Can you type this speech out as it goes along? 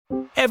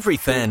Every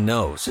fan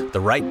knows the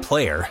right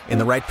player in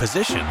the right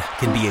position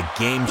can be a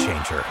game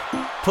changer.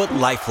 Put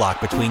LifeLock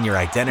between your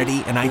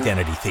identity and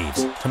identity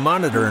thieves to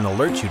monitor and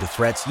alert you to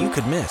threats you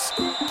could miss.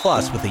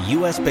 Plus, with a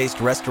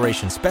U.S.-based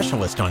restoration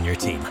specialist on your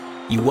team,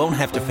 you won't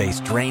have to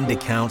face drained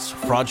accounts,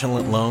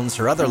 fraudulent loans,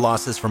 or other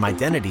losses from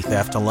identity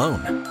theft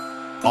alone.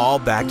 All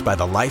backed by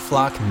the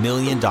LifeLock $1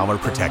 Million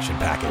Protection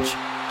Package.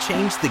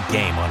 Change the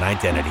game on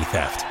identity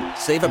theft.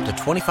 Save up to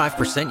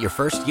 25% your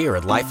first year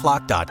at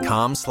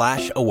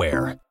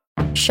LifeLock.com/aware.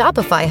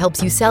 Shopify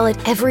helps you sell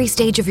at every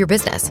stage of your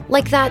business.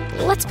 Like that,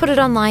 let's put it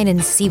online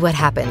and see what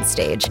happens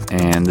stage.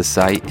 And the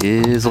site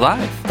is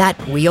live.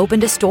 That we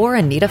opened a store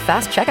and need a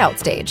fast checkout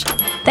stage.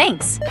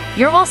 Thanks.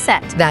 You're all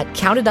set. That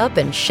count it up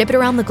and ship it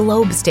around the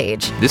globe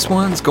stage. This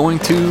one's going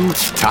to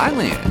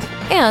Thailand.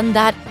 And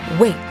that,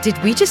 wait,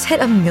 did we just hit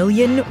 1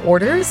 million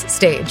orders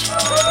stage?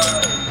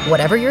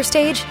 Whatever your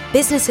stage,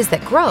 businesses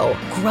that grow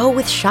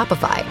with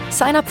Shopify.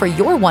 Sign up for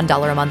your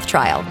 $1 a month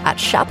trial at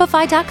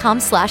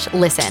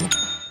shopify.com/listen.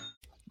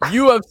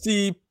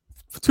 UFC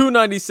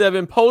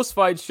 297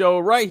 post-fight show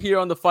right here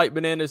on the Fight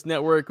Bananas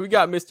Network. We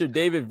got Mr.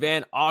 David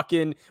Van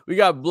Auken. We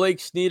got Blake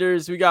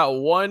Schnieders. We got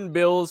one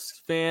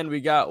Bills fan. We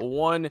got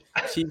one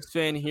Chiefs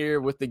fan here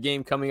with the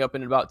game coming up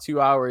in about 2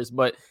 hours.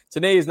 But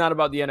today is not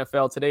about the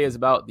NFL. Today is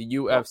about the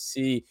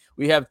UFC.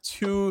 We have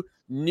two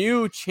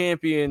new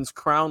champions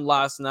crowned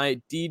last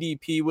night.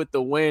 DDP with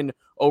the win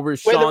over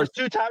Sean. Wait, there was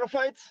two title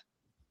fights?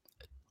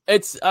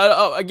 It's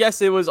I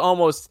guess it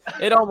almost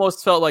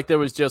felt like there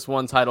was just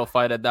one title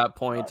fight at that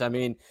point. I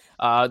mean,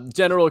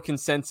 general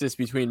consensus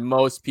between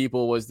most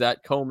people was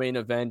that co-main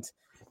event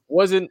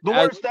wasn't the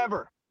worst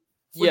ever.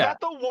 Was Yeah. that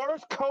the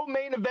worst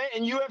co-main event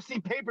in UFC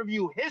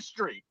pay-per-view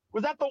history?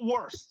 Was that the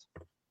worst?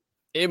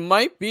 It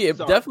might be. It's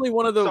definitely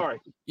one of the,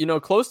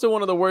 close to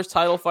one of the worst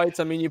title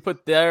fights. I mean, you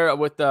put there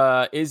with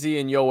Izzy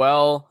and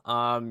Yoel.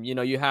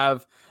 You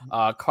have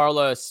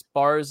Carla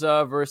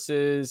Esparza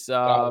versus.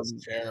 That was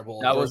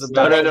terrible. That was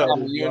no.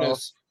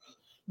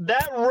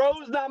 That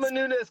Rose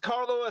Namajunas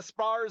Carlo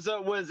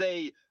Esparza was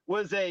a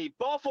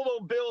Buffalo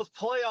Bills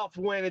playoff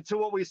win into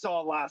what we saw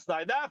last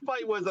night. That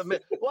fight was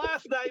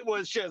last night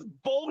was just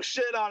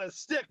bullshit on a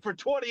stick for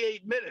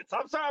 28 minutes.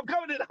 I'm sorry, I'm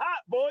coming in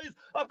hot, boys.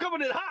 I'm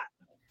coming in hot.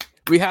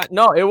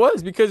 It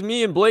was because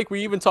me and Blake,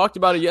 we even talked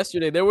about it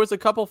yesterday. There was a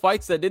couple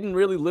fights that didn't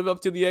really live up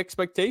to the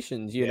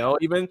expectations, know,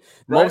 even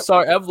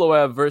Movsar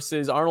Evloev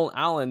versus Arnold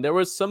Allen. There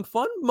was some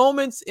fun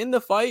moments in the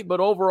fight, but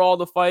overall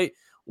the fight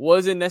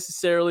wasn't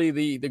necessarily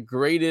the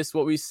greatest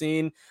what we've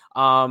seen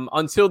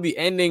until the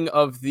ending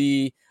of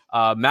the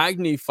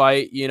Magny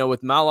fight,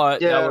 with Mala.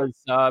 Yeah. That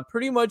was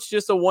pretty much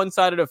just a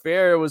one-sided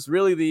affair. It was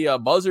really the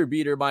buzzer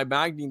beater by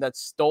Magny that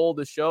stole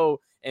the show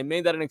and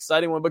made that an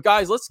exciting one. But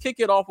guys, let's kick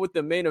it off with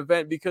the main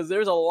event because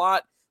there's a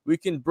lot we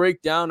can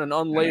break down and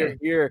unlayer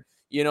here.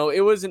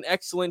 It was an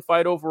excellent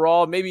fight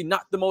overall. Maybe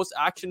not the most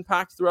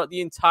action-packed throughout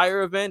the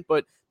entire event,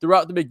 but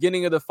throughout the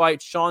beginning of the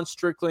fight, Sean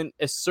Strickland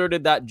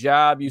asserted that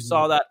jab. You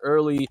saw that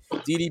early.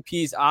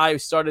 DDP's eye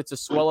started to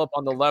swell up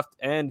on the left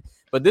end.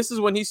 But this is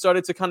when he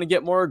started to kind of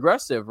get more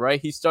aggressive, right?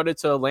 He started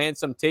to land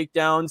some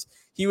takedowns.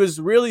 He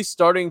was really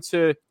starting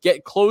to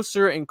get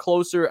closer and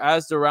closer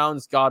as the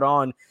rounds got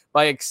on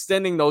by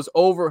extending those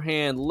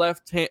overhand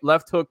left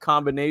hook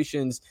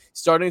combinations,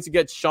 starting to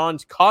get Sean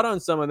caught on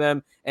some of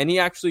them. And he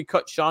actually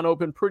cut Sean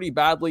open pretty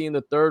badly in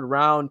the third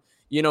round.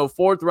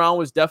 Fourth round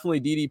was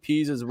definitely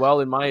DDP's as well,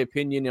 in my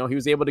opinion. He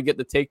was able to get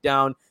the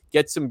takedown,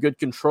 get some good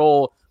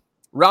control.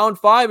 Round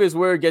 5 is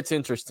where it gets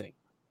interesting.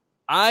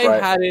 I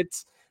had it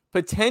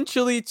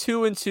potentially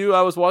 2-2.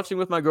 I was watching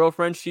with my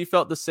girlfriend. She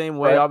felt the same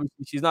way.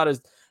 Obviously, she's not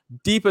as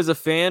deep as a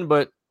fan,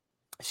 but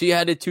she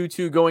had it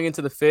 2-2 going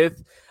into the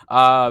 5th.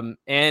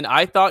 And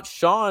I thought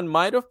Sean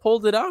might have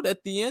pulled it out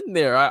at the end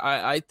there.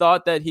 I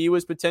thought that he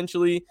was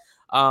potentially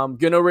going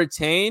to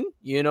retain.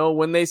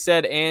 When they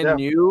said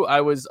new,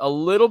 I was a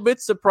little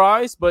bit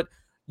surprised, but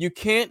you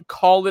can't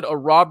call it a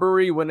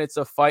robbery when it's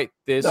a fight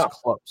this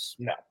close.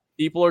 No.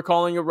 People are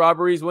calling it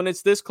robberies when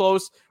it's this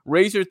close.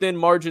 Razor thin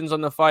margins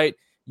on the fight.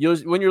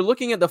 When you're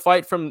looking at the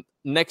fight from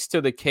next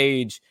to the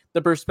cage,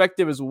 the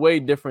perspective is way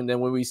different than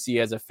what we see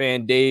as a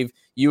fan. Dave,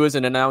 you as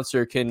an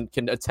announcer can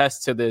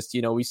attest to this.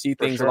 We see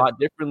things a lot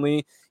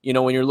differently,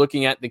 when you're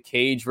looking at the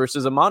cage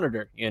versus a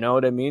monitor. You know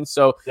what I mean?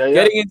 So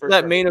getting into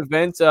that main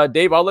event,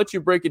 Dave, I'll let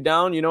you break it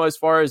down, as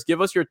far as give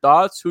us your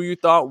thoughts, who you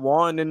thought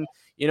won, and,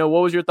 what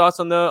was your thoughts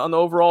on the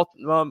overall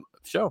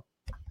show?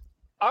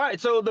 All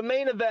right, so the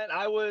main event,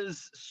 I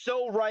was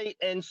so right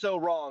and so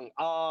wrong.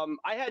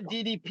 I had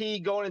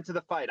DDP going into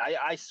the fight.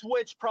 I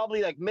switched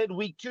probably like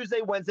midweek,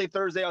 Tuesday, Wednesday,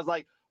 Thursday. I was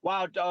like,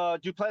 wow,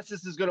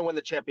 Duplessis is going to win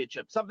the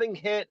championship. Something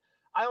hit.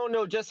 I don't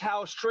know just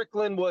how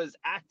Strickland was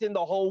acting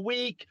the whole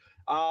week.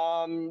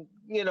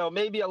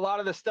 Maybe a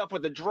lot of the stuff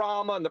with the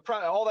drama and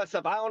all that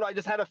stuff. I don't know. I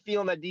just had a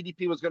feeling that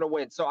DDP was going to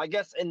win. So I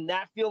guess in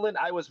that feeling,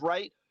 I was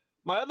right.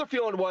 My other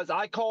feeling was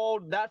I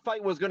called that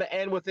fight was going to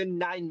end within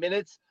 9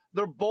 minutes.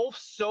 They're both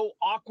so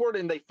awkward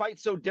and they fight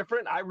so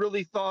different. I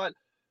really thought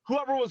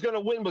whoever was going to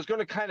win was going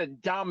to kind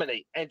of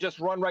dominate and just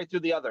run right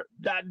through the other.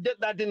 That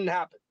didn't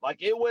happen. Like,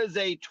 it was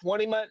a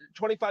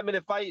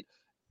 25-minute fight.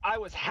 I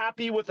was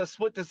happy with a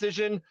split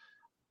decision.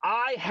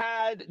 I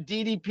had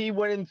DDP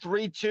winning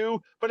 3-2,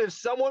 but if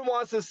someone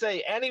wants to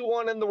say,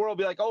 anyone in the world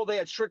be like, oh, they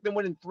had Strickland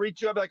winning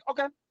 3-2, I'd be like,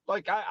 okay.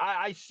 Like,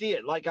 I see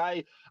it. Like,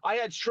 I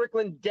had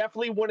Strickland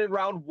definitely winning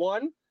round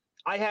 1.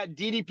 I had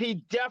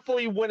DDP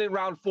definitely winning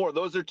round 4.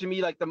 Those are, to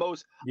me, like the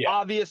most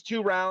obvious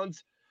 2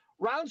 rounds.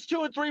 Rounds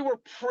 2 and 3 were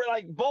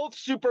both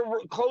super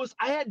close.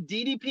 I had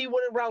DDP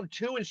winning round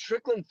 2 and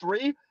Strickland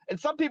 3. And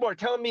some people are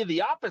telling me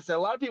the opposite. A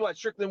lot of people had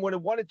Strickland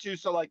winning 1 and 2.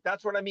 So, like,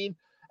 that's what I mean.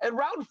 And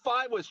round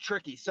 5 was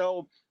tricky.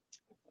 So,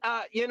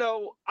 I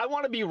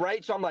want to be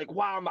right. So I'm like,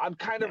 wow, I'm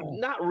kind of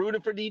not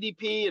rooting for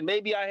DDP. And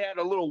maybe I had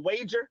a little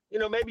wager.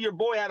 Maybe your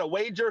boy had a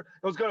wager and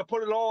was going to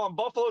put it all on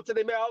Buffalo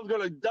today. Maybe I was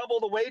going to double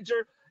the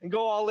wager and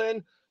go all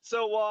in.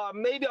 So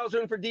maybe I was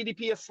rooting for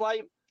DDP a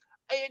slight.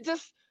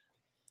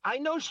 I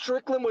know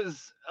Strickland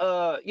was,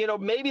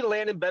 maybe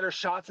landing better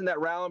shots in that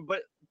round.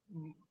 But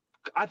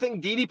I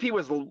think DDP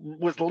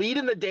was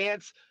leading the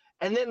dance.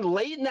 And then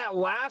late in that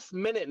last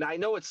minute, and I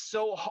know it's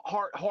so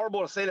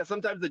horrible to say that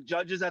sometimes the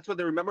judges, that's what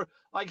they remember.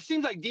 Like, it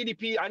seems like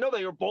DDP, I know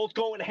they were both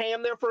going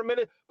ham there for a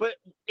minute, but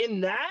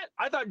in that,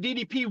 I thought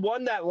DDP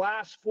won that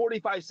last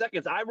 45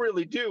 seconds. I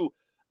really do.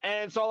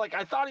 And so, like,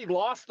 I thought he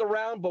lost the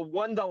round, but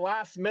won the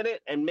last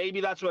minute, and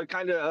maybe that's what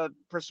kind of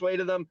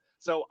persuaded them.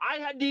 So I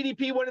had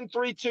DDP winning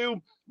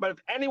 3-2, but if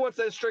anyone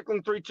says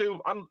Strickland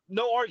 3-2, I'm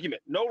no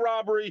argument, no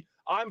robbery.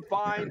 I'm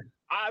fine.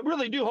 I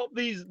really do hope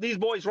these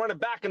boys run it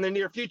back in the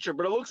near future,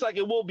 but it looks like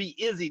it will be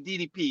Izzy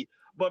DDP.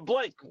 But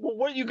Blake,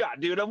 what do you got,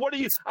 dude?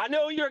 I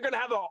know you're going to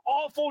have an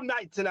awful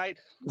night tonight.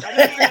 I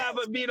know you're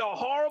going to be in a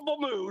horrible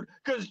mood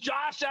because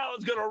Josh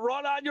Allen's going to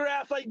run on your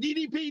ass like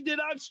DDP did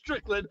on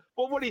Strickland.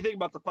 Well, what do you think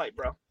about the fight,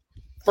 bro?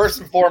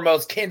 First and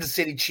foremost, Kansas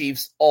City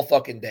Chiefs all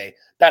fucking day.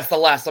 That's the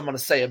last I'm going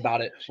to say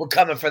about it. We're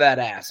coming for that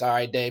ass. All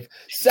right, Dave.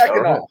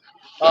 Second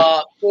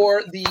off,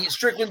 for the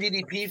Strickland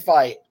DDP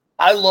fight,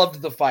 I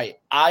loved the fight.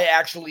 I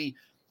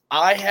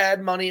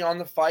had money on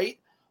the fight.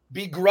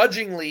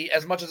 Begrudgingly,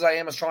 as much as I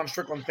am a Sean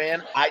Strickland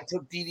fan, I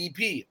took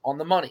DDP on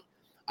the money.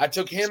 I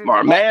took him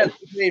smart man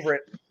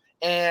favorite.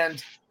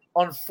 And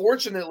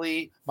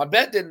unfortunately, my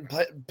bet didn't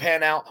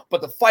pan out,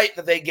 but the fight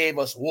that they gave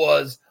us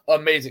was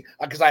amazing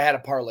because I had a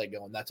parlay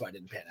going. That's why I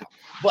didn't pan out.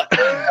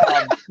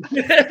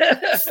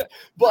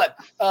 But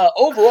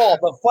overall,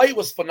 the fight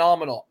was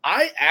phenomenal.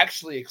 I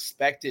actually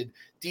expected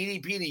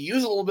DDP to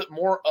use a little bit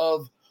more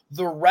of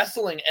the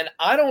wrestling, and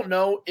I don't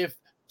know if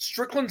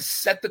Strickland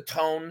set the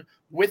tone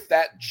with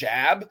that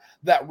jab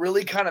that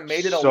really kind of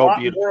made it a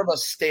lot more of a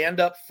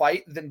stand-up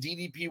fight than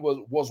DDP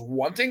was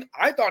wanting.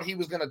 I thought he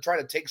was going to try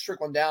to take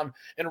Strickland down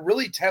and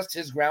really test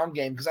his ground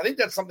game because I think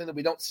that's something that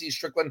we don't see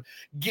Strickland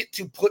get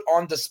to put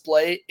on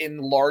display in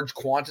large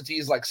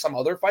quantities like some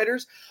other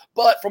fighters.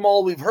 But from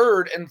all we've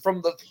heard and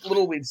from the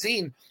little we've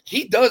seen,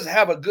 he does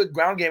have a good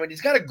ground game and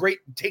he's got a great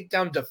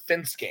takedown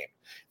defense game.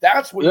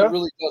 That's what he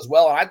really does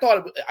well. And I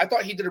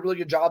thought he did a really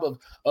good job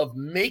of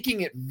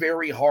making it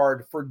very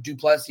hard for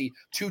Duplessis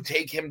to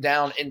take him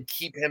down and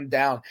keep him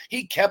down.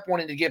 He kept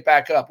wanting to get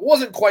back up. It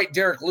wasn't quite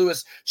Derek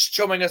Lewis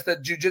showing us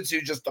that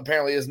jiu-jitsu just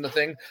apparently isn't a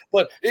thing,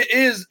 but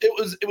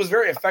it was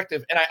very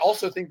effective. And I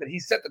also think that he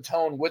set the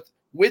tone with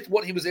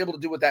what he was able to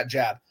do with that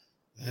jab.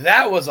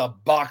 That was a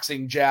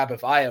boxing jab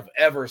if I have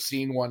ever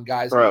seen one,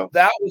 guys. Bro,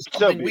 that was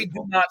something we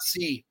do not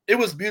see. It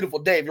was beautiful.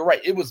 Dave, you're right.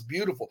 It was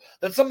beautiful.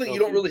 That's something you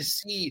don't really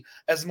see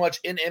as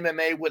much in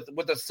MMA with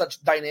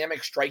such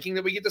dynamic striking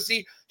that we get to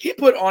see. He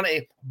put on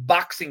a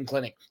boxing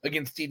clinic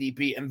against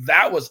DDP, and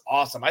that was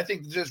awesome. I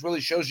think this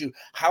really shows you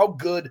how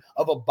good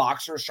of a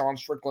boxer Sean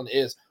Strickland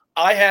is.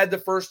 I had the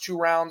first 2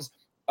 rounds.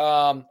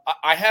 I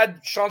had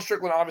Sean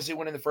Strickland obviously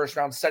winning the first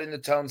round, setting the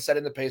tone,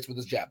 setting the pace with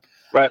his jab.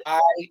 Right.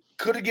 I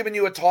could have given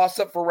you a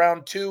toss-up for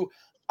round 2.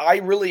 I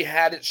really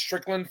had it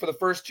Strickland for the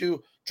first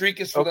 2,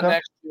 Dricus for the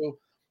next 2.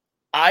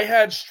 I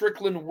had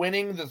Strickland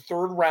winning the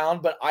 3rd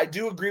round, but I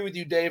do agree with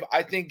you, Dave.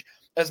 I think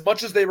as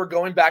much as they were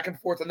going back and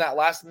forth in that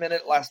last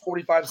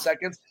 45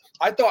 seconds,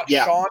 I thought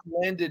Sean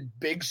landed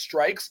big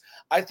strikes.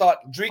 I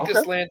thought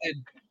Dricus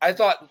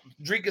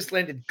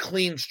landed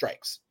clean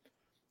strikes.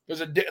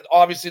 There's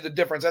obviously the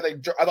difference. I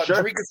thought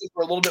Dricus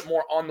were a little bit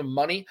more on the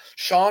money.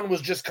 Sean was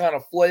just kind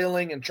of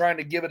flailing and trying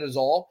to give it his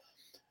all.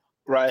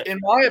 Right. In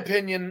my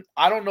opinion,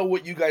 I don't know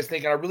what you guys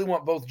think, and I really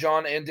want both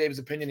John and Dave's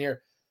opinion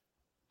here.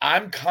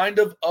 I'm kind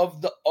of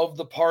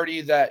the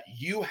party that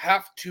you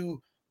have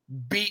to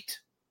beat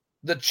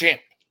the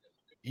champ.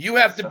 You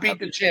have to beat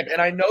the champ.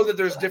 And I know that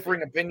there's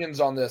differing opinions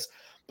on this,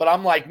 but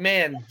I'm like,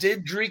 man,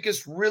 did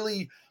Dricus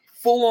really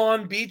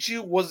full-on beat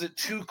you? Was it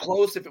too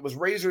close? If it was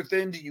razor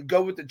thin, do you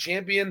go with the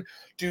champion?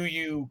 Do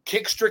you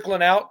kick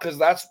Strickland out? Because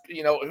that's,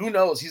 who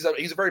knows? He's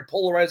a very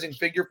polarizing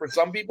figure for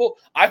some people.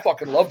 I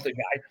fucking love the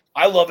guy.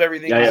 I love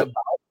everything he's about.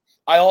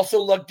 I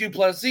also love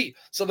Duplessis.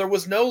 So there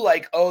was no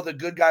the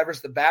good guy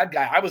versus the bad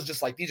guy. I was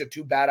just like, these are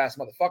 2 badass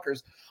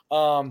motherfuckers.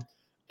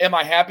 Am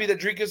I happy that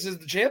Dricus is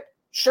the champ?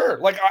 Sure.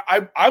 Like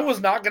I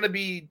was not going to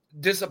be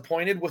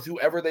disappointed with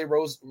whoever got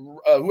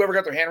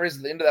their hand raised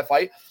at the end of that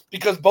fight,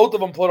 because both of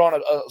them put on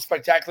a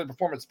spectacular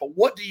performance. But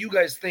what do you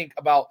guys think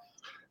about,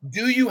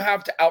 do you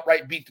have to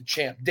outright beat the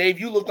champ? Dave,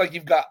 you look like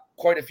you've got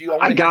quite a few.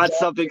 I got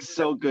something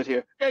so good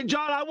here. Hey,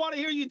 John, I want to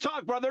hear you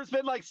talk, brother. It's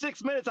been like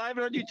 6 minutes. I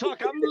haven't heard you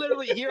talk. I'm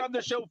literally here on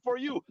the show for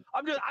you.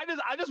 I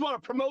just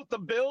want to promote the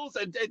Bills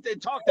and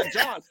talk to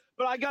John.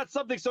 But I got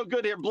something so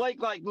good here.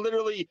 Blake like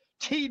literally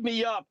teed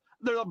me up.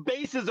 The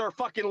bases are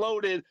fucking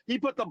loaded. He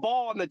put the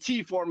ball on the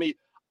tee for me.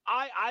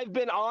 I've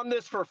been on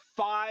this for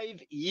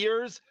 5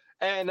 years.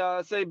 And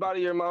say bye to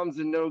your moms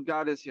and know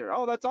God is here.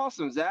 Oh, that's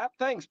awesome, Zap.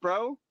 Thanks,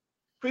 bro.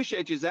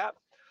 Appreciate you, Zap.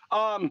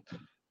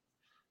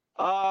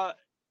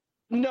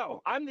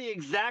 No, I'm the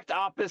exact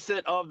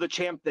opposite of the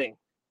champ thing.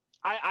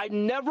 I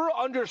never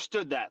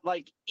understood that.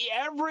 Like,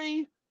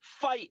 every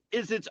fight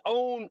is its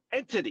own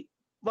entity.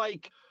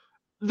 Like,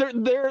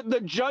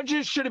 the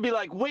judges should be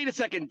like, wait a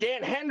second,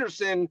 Dan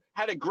Henderson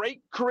had a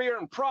great career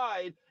in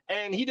Pride,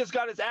 and he just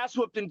got his ass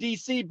whooped in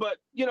DC, but,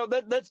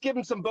 let's give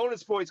him some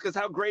bonus points because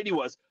how great he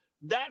was.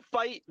 That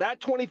fight, that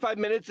 25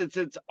 minutes, it's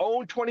its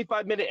own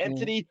 25-minute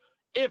entity.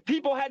 If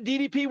people had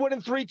DDP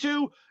winning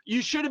 3-2,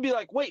 you should be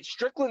like, wait,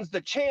 Strickland's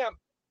the champ,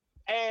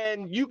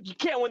 and you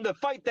can't win the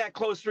fight that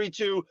close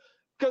 3-2,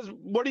 because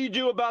what do you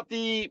do about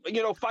the,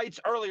 fights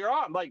earlier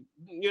on? Like,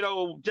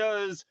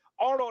 does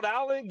Arnold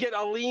Allen get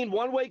a lean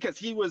one way because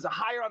he was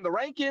higher on the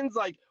rankings?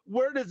 Like,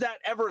 where does that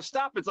ever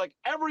stop? It's like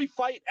every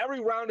fight, every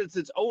round, it's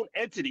its own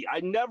entity. I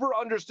never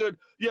understood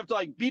you have to,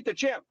 like, beat the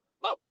champ.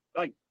 No,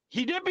 like,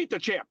 he did beat the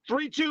champ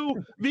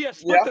 3-2 via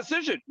split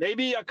decision,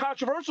 maybe a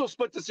controversial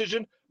split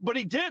decision, but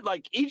he did.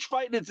 Like, each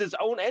fight is its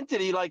own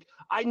entity. Like,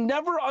 I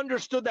never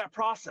understood that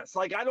process.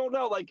 Like, I don't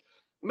know. Like,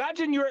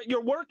 imagine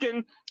you're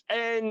working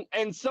and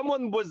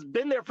someone was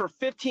been there for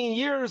 15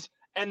 years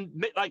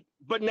and like,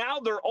 but now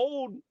they're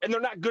old and they're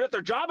not good at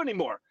their job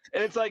anymore.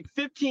 And it's like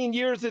 15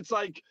 years. It's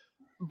like,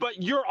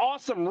 but you're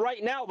awesome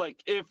right now.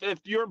 Like, if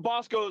your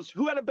boss goes,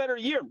 who had a better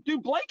year?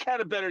 Dude, Blake had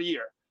a better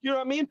year. You know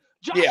what I mean?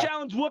 Josh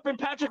Allen's whooping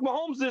Patrick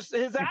Mahomes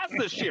his ass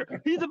this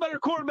year. He's a better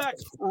quarterback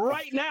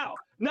right now.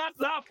 Not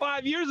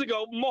 5 years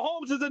ago.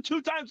 Mahomes is a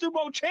 2-time Super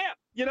Bowl champ,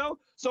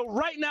 So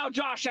right now,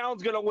 Josh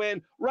Allen's going to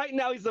win. Right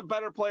now, he's a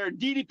better player.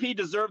 DDP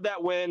deserved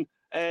that win.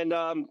 And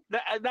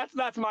that's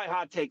my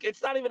hot take.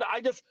 It's not even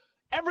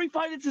 – every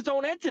fight, it's its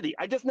own entity.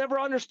 I just never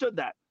understood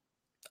that.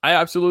 I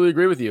absolutely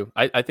agree with you.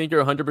 I think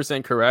you're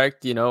 100%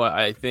 correct.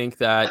 I think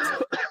that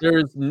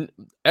there's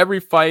every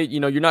fight,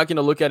 you're not going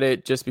to look at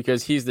it just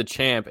because he's the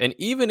champ. And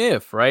even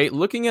if, right,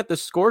 looking at the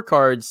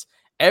scorecards,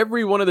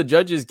 every one of the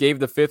judges gave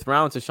the 5th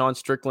round to Sean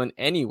Strickland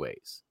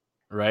anyways,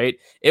 right?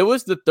 It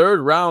was the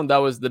 3rd round that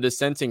was the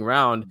dissenting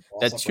round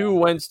that 2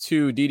 went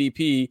to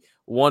DDP,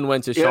 1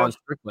 went to Sean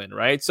Strickland,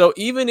 right? So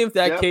even if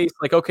that case,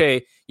 like,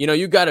 okay,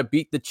 you got to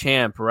beat the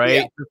champ,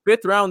 right? The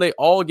 5th round, they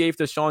all gave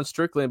to Sean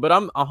Strickland, but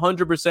I'm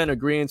 100%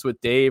 agreeance with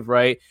Dave,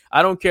 right?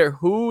 I don't care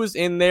who's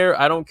in there.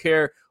 I don't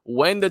care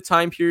when the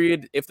time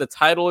period, if the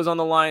title is on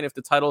the line, if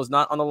the title is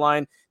not on the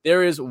line.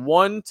 There is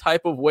one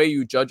type of way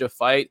you judge a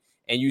fight,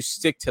 and you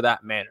stick to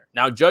that manner.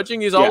 Now,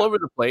 judging is all over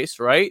the place,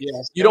 right?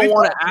 Yes. You don't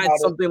want to add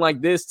something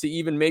like this to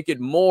even make it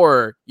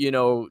more,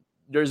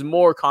 there's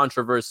more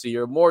controversy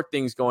or more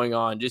things going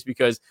on just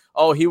because,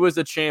 he was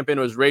the champion,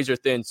 was razor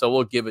thin, so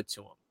we'll give it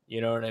to him.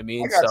 You know what I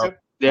mean? I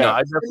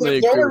definitely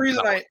agree.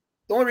 The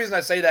only reason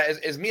I say that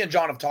is me and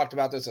John have talked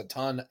about this a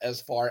ton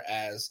as far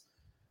as,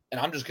 and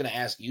I'm just going to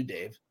ask you,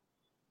 Dave,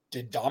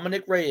 did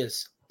Dominic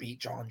Reyes beat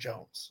John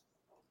Jones?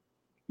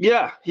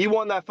 Yeah, he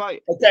won that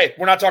fight. Okay,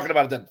 we're not talking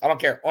about it then. I don't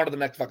care. On to the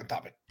next fucking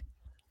topic.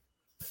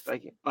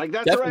 Thank you. Like,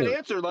 that's the right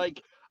answer.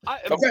 Like,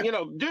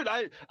 dude,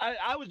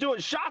 I was doing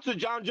shots with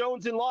John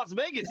Jones in Las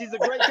Vegas. He's a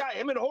great guy.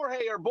 Him and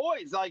Jorge are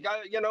boys. Like,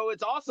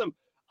 it's awesome.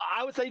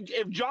 I would say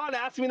if John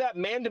asked me that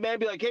man-to-man,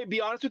 be like, hey,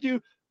 be honest with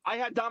you, I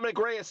had Dominic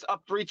Reyes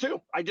up 3-2.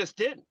 I just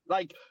did.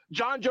 Like,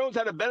 John Jones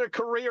had a better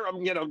career.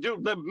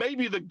 Dude,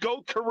 maybe the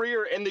GOAT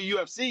career in the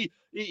UFC.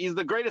 He's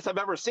the greatest I've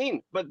ever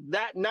seen. But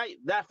that night,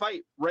 that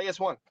fight, Reyes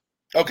won.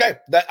 Okay,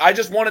 I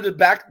just wanted to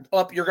back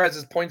up your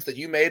guys' points that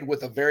you made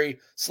with a very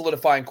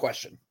solidifying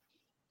question.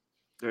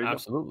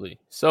 Absolutely.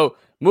 So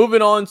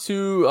moving on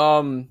to,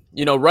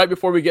 right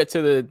before we get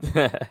to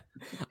the,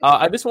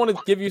 I just want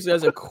to give you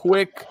guys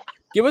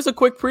give us a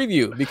quick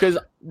preview because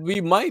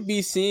we might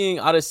be seeing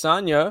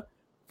Adesanya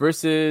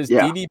versus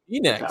DDP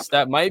next.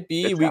 That might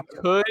be, we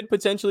could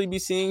potentially be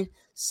seeing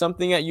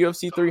something at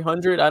UFC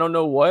 300. I don't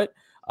know what.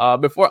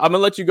 Before I'm gonna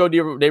let you go,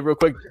 Dave, real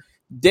quick.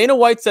 Dana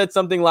White said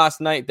something last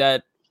night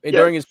that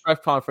during his press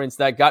conference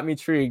that got me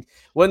intrigued.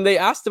 When they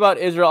asked about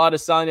Israel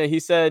Adesanya, he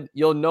said,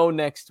 "You'll know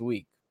next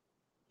week."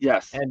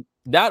 Yes. And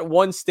that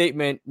one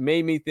statement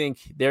made me think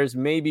there's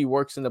maybe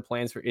works in the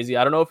plans for Izzy.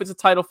 I don't know if it's a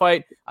title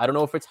fight. I don't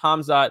know if it's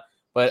Hamzat,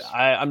 but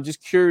I'm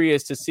just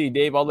curious to see.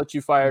 Dave, I'll let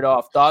you fire it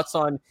off. Thoughts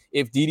on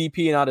if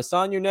DDP and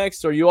Adesanya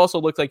next, or you also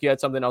looked like you had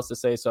something else to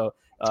say. So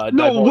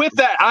no, with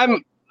that,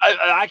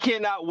 I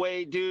cannot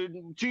wait,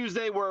 dude.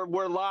 Tuesday we're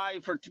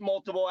live for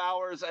multiple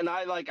hours, and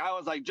I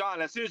was like,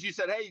 John, as soon as you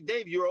said, hey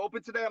Dave, you were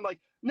open today, I'm like,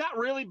 not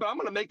really, but I'm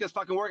gonna make this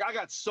fucking work. I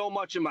got so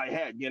much in my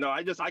head,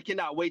 I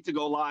cannot wait to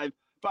go live.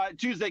 But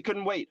Tuesday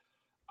couldn't wait.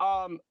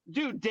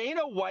 Dude,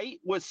 Dana White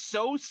was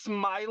so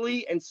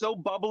smiley and so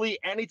bubbly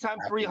anytime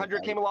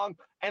 300 came along,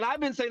 and I've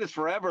been saying this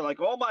forever. Like,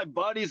 all my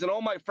buddies and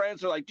all my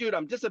friends are like, dude,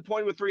 I'm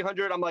disappointed with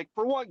 300. I'm like,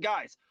 for one,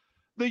 guys,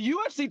 the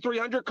UFC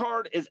 300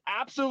 card is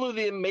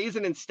absolutely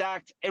amazing and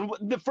stacked. And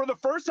for the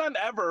first time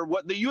ever,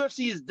 what the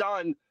UFC has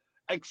done,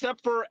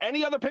 except for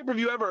any other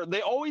pay-per-view ever,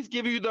 they always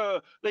give you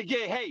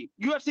hey,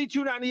 UFC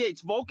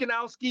 298's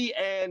Volkanovski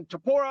and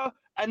Tapora,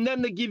 and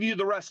then they give you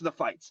the rest of the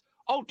fights.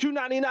 Oh,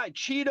 299,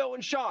 Cheeto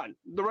and Sean,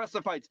 the rest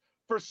of the fights.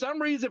 For some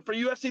reason, for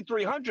UFC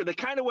 300, they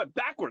kind of went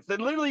backwards. They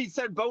literally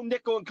said Bo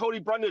Nickel and Cody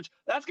Brundage.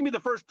 That's going to be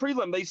the first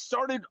prelim. They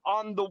started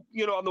on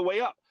the way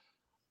up.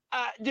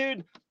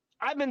 Dude,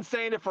 I've been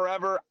saying it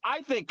forever.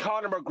 I think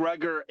Conor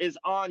McGregor is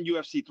on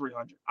UFC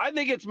 300. I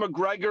think it's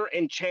McGregor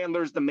and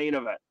Chandler's the main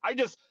event.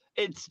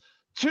 It's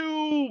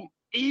too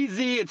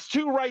easy. It's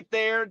too right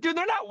there. Dude,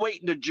 they're not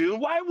waiting to June.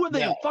 Why would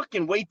they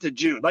fucking wait to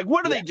June? Like,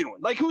 what are they doing?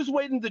 Like, who's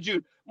waiting to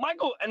June?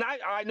 Michael, and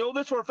I know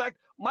this for a fact,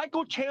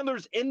 Michael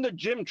Chandler's in the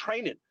gym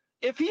training.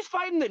 If he's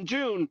fighting in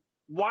June,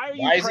 why are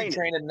you training? Why is he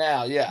training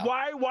now? Yeah.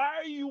 Why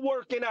are you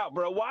working out,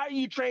 bro? Why are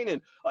you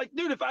training? Like,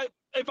 dude, if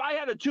I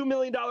had a $2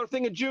 million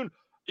thing in June,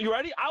 you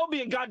ready? I would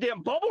be in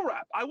goddamn bubble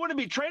wrap. I wouldn't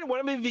be training.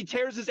 What if he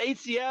tears his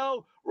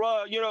ACL,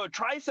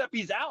 tricep,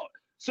 he's out.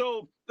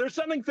 So there's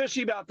something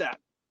fishy about that.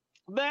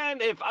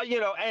 Then if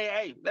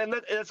then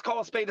let's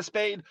call a spade a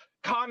spade.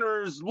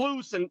 Conor's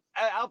loose and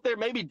out there.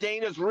 Maybe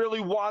Dana's really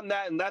won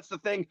that, and that's the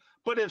thing.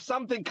 But if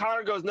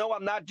Conor goes, no,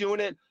 I'm not doing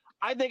it.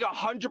 I think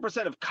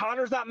 100% if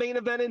Conor's not main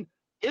eventing,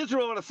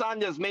 Israel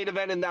Adesanya's main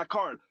event in that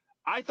card.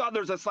 I thought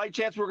there's a slight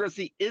chance we're going to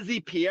see Izzy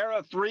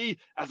Pereira 3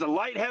 as a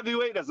light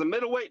heavyweight, as a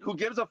middleweight. Who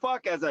gives a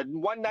fuck? As a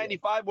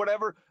 195,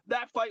 whatever.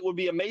 That fight would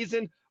be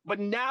amazing. But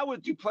now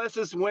with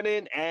Duplessis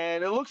winning,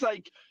 and it looks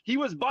like he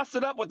was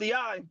busted up with the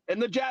eye,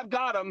 and the jab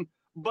got him.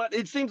 But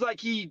it seems like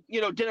he,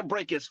 didn't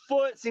break his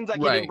foot. Seems like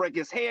he didn't break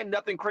his hand.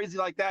 Nothing crazy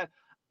like that.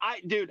 I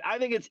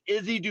think it's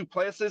Izzy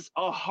Duplessis.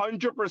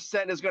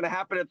 100% is going to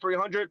happen at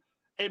 300.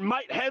 It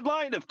might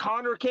headline if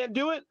Conor can't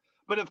do it.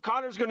 But if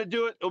Conor's going to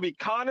do it, it'll be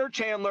Conor,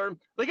 Chandler.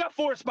 They got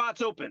 4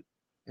 spots open.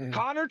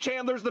 Conor,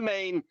 Chandler's the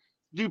main.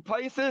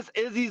 Duplessis,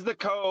 Izzy's the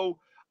co.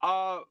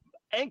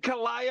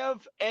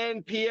 Ankalaev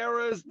and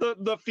Pereira's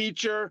the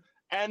feature.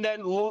 And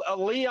then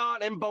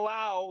Leon and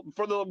Bilal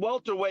for the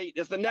welterweight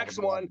is the next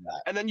one.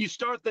 And then you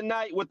start the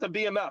night with the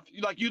BMF.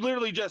 You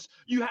literally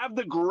you have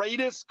the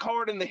greatest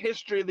card in the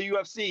history of the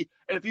UFC.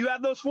 And if you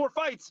have those 4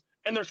 fights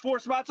and there's 4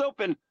 spots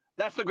open,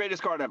 that's the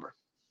greatest card ever.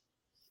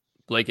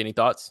 Blake, any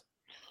thoughts?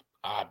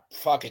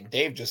 Fucking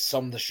Dave just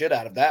summed the shit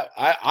out of that.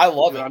 I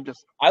love it.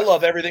 I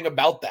love everything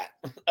about that.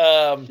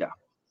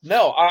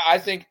 No, I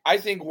think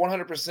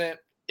 100%.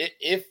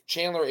 If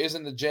Chandler is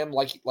in the gym,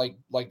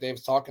 like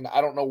Dave's talking, I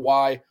don't know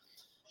why.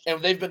 And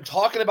they've been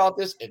talking about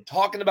this.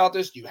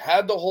 You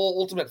had the whole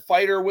Ultimate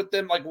Fighter with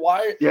them. Like,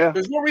 why? Yeah.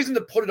 There's no reason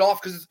to put it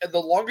off, because the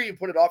longer you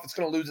put it off, it's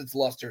going to lose its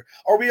luster.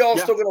 Are we all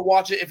still going to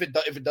watch it if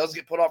it does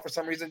get put off for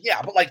some reason?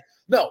 Yeah, but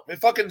no,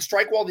 fucking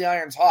strike while the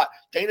iron's hot.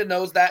 Dana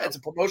knows that. It's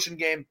a promotion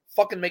game.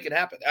 Fucking make it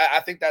happen. I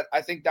think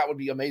that would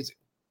be amazing.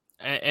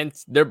 And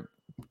they're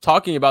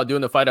talking about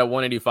doing the fight at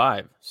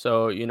 185.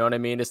 So, you know what I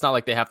mean? It's not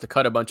like they have to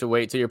cut a bunch of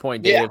weight, to your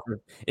point, Dave. Yeah.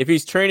 If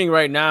he's training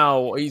right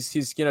now,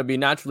 he's going to be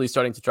naturally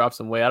starting to drop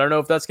some weight. I don't know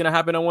if that's going to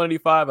happen at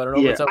 185. I don't know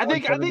if it's at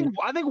 170.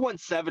 I think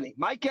 170.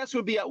 My guess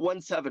would be at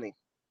 170.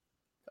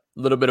 A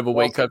little bit of a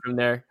weight cut from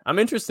there. I'm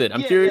interested.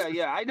 I'm curious.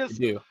 Yeah. I just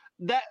do.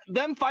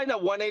 Them fighting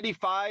at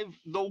 185,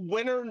 the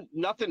winner,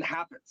 nothing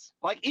happens.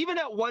 Like, even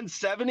at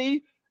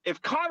 170,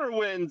 if Conor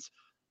wins,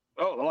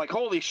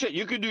 holy shit,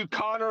 you could do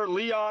Conor,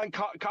 Leon,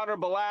 Conor,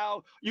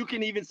 Bilal. You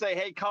can even say,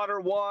 hey, Conor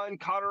won,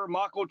 Conor,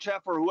 Makhachev,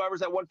 or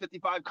whoever's at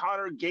 155,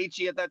 Conor,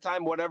 Gaethje at that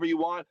time, whatever you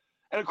want.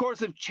 And, of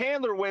course, if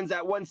Chandler wins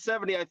at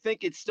 170, I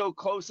think it's still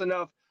close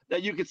enough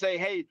that you could say,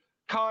 hey,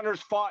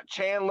 Conor's fought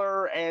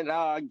Chandler and,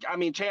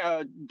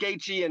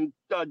 Gaethje and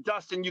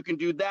Dustin. You can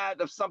do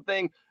that of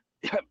something.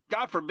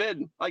 God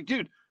forbid. Like,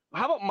 dude,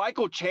 how about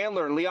Michael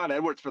Chandler and Leon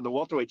Edwards for the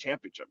welterweight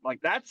championship? Like,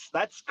 that's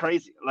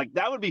crazy. Like,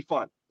 that would be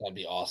fun. That'd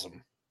be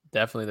awesome.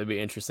 Definitely, that'd be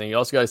interesting. You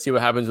also got to see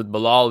what happens with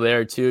Bilal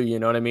there too. You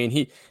know what I mean?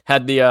 He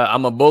had the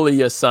 "I'm a bully,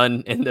 your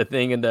son" in the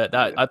thing, and that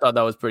I thought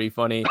that was pretty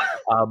funny.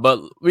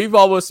 But we've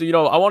always, I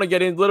want to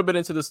get in a little bit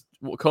into this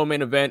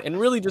co-main event and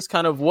really just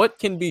kind of what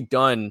can be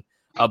done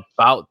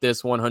about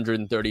this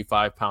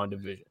 135-pound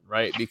division,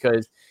 right?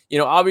 Because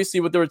obviously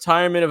with the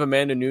retirement of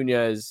Amanda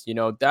Nunes,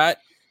 that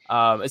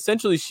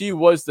essentially she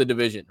was the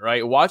division,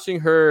 right? Watching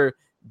her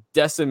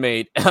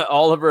decimate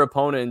all of her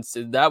opponents,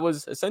 that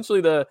was essentially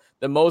the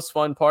most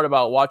fun part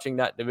about watching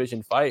that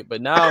division fight.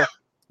 But now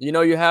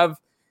you have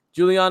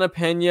Juliana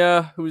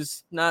Pena,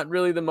 who's not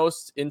really the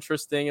most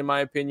interesting in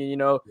my opinion.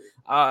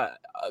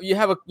 You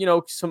have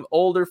some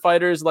older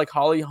fighters like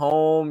Holly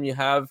Holm. You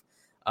have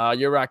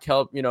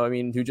Raquel,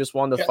 who just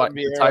won the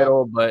Vieira.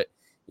 title. But,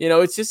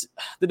 it's just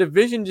the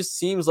division just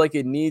seems like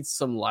it needs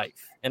some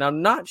life. And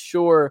I'm not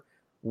sure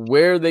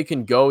where they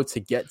can go to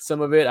get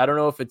some of it. I don't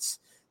know if it's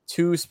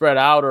too spread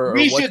out or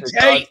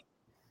what.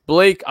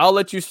 Blake, I'll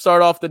let you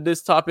start off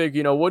this topic.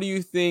 What do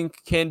you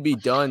think can be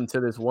done to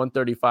this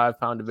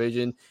 135-pound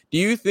division? Do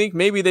you think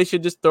maybe they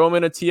should just throw them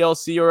in a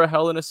TLC or a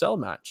Hell in a Cell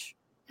match?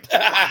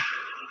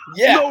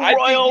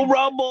 Royal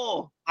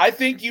Rumble. I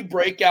think you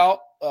break out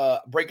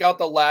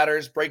the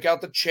ladders, break out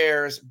the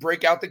chairs,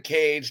 break out the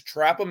cage,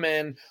 trap them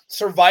in.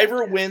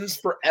 Survivor wins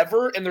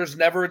forever, and there's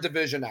never a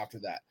division after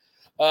that.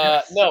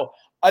 Yes. No,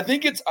 I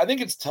think it's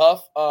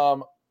tough.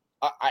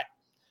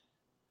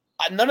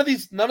 None of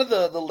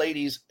the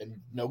ladies, and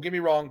don't get me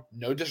wrong,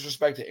 no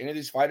disrespect to any of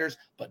these fighters,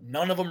 but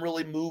none of them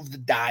really move the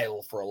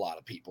dial for a lot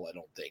of people, I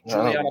don't think.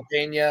 Juliana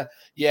Pena,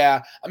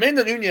 yeah.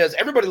 Amanda Nunes,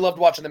 everybody loved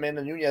watching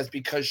Amanda Nunes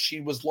because she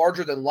was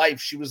larger than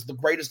life. She was the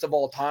greatest of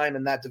all time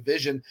in that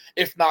division,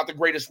 if not the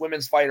greatest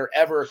women's fighter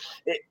ever.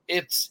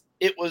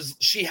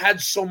 She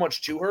had so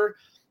much to her.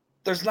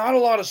 There's not a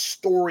lot of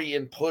story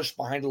and push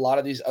behind a lot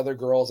of these other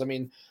girls. I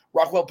mean,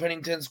 Rockwell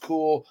Pennington's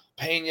cool,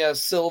 Pena,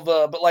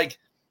 Silva, but like,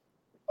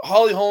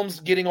 Holly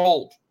Holm's getting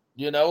old,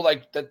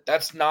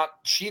 that's not,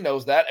 she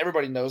knows that.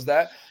 Everybody knows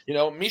that.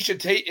 Miesha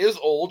Tate is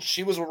old.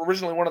 She was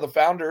originally one of the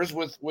founders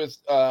with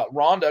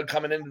Ronda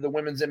coming into the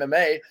women's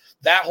MMA.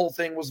 That whole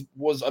thing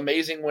was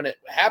amazing when it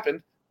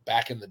happened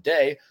back in the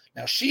day.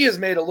 Now she has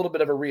made a little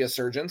bit of a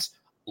resurgence.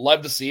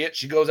 Love to see it.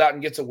 She goes out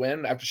and gets a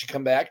win after she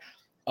come back.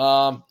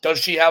 Does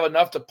she have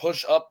enough to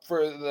push up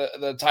for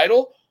the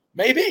title?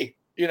 Maybe.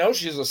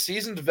 She's a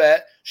seasoned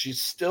vet. She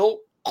still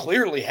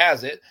clearly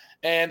has it.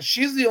 And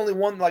she's the only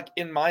one, like,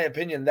 in my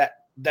opinion,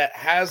 that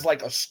has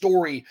like a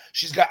story.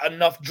 She's got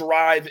enough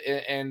drive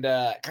and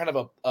kind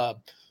of a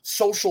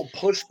social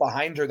push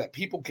behind her that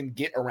people can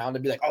get around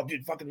and be like, oh,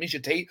 dude, fucking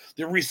Miesha Tate,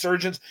 the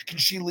resurgence. Can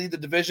she lead the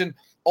division?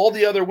 All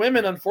the other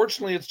women,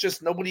 unfortunately, it's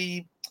just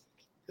nobody.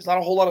 There's not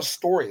a whole lot of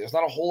story. There's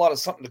not a whole lot of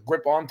something to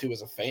grip onto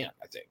as a fan,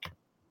 I think.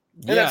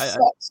 And that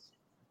sucks.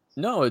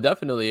 No,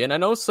 definitely. And I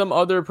know some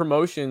other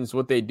promotions,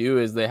 what they do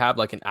is they have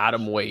like an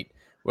atom weight,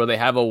 where they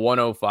have a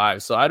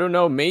 105. So I don't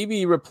know,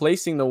 maybe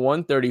replacing the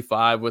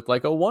 135 with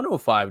like a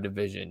 105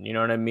 division. You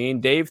know what I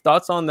mean? Dave,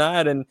 thoughts on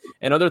that and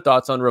other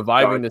thoughts on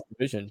reviving this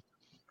division?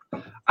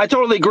 I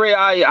totally agree.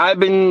 I've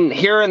been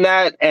hearing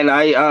that, and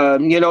I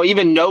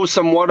even know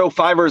some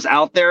 105ers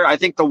out there. I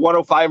think the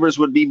 105ers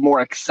would be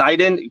more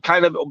exciting,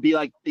 kind of be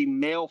like the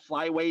male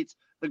flyweights.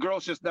 The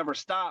girls just never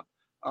stop.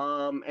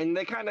 And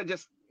they kind of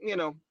just,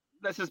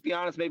 let's just be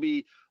honest,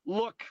 maybe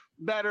look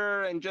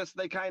better and just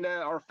they kind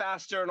of are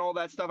faster and all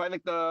that stuff. I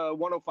think the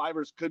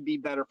 105ers could be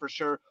better for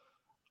sure.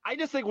 I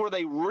just think where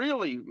they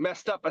really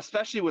messed up,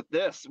 especially with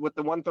the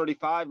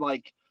 135,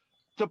 like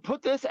to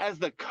put this as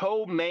the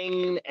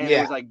co-main and it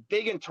was like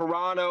big in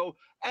Toronto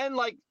and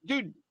like,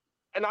 dude,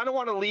 and I don't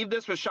want to leave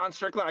this with Sean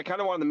Strickland. I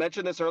kind of wanted to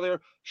mention this earlier.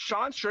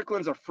 Sean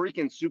Strickland's a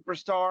freaking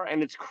superstar,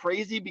 and it's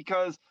crazy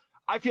because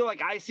I feel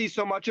like I see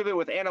so much of it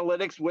with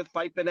analytics, with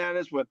Fight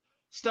Bananas, with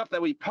stuff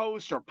that we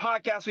post or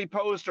podcasts we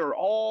post or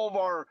all of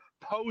our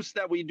posts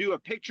that we do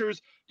of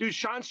pictures. Dude,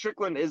 Sean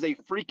Strickland is a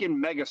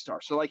freaking megastar.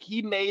 So like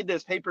he made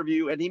this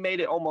pay-per-view and he made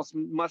it almost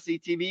must-see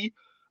TV.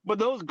 But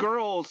those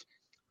girls,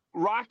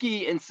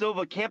 Rocky and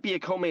Silva, can't be a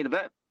co-main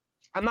event.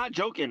 I'm not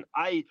joking.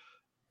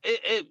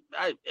 It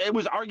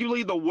was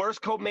arguably the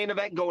worst co-main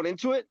event going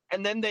into it.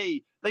 And then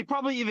they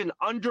probably even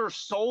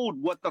undersold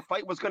what the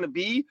fight was going to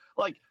be.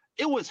 Like,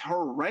 it was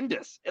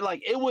horrendous.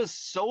 It was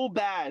so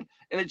bad.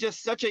 And it's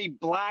just such a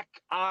black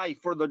eye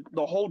for the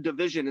whole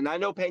division. And I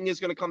know Pena's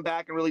going to come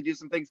back and really do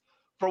some things.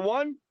 For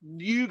one,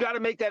 you got to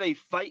make that a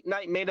fight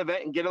night main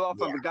event and get it off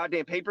of a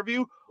goddamn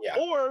pay-per-view. Yeah.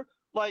 Or,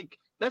 like,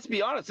 let's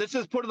be honest, let's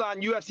just put it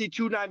on UFC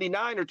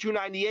 299 or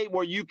 298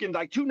 where you can,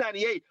 like,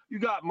 298, you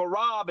got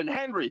Merab and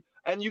Henry.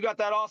 And you got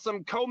that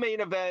awesome co-main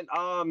event.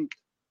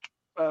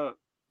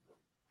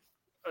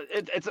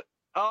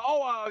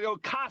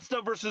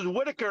 Costa versus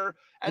Whitaker,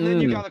 and then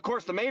you got, of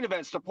course, the main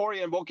event,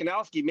 Topuria and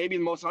Volkanovski, maybe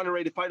the most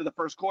underrated fight of the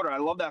first quarter. I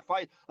love that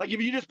fight. Like,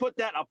 if you just put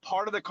that a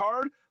part of the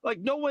card, like,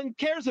 no one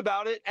cares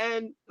about it,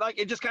 and like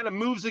it just kind of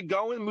moves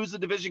the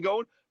division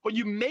going. But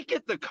you make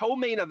it the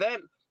co-main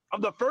event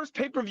of the first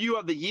pay-per-view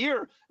of the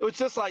year. It was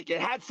just like it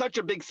had such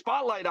a big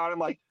spotlight on him.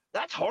 Like,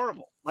 that's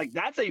horrible. Like,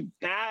 that's a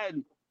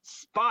bad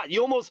spot.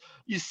 You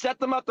set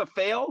them up to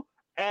fail.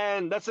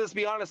 And let's just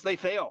be honest, they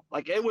fail.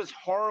 Like, it was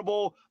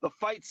horrible. The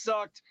fight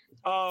sucked.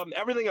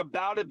 Everything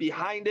about it,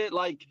 behind it,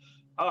 like,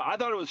 I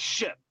thought it was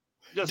shit.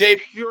 Just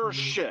pure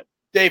shit.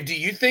 Dave, do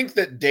you think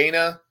that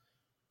Dana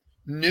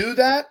knew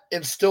that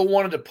and still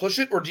wanted to push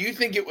it? Or do you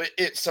think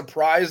it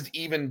surprised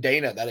even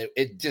Dana that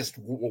it just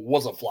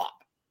was a flop?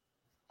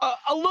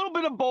 A little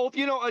bit of both.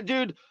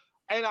 Dude,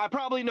 and I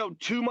probably know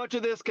too much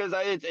of this because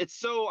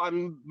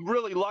I'm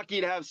really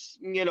lucky to have,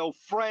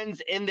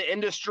 friends in the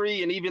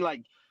industry and even,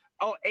 like,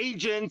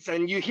 agents,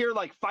 and you hear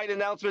like fight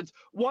announcements.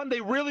 One,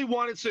 they really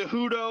wanted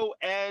Cejudo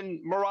and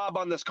Merab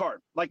on this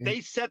card. Like, they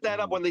set that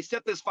up when they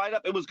set this fight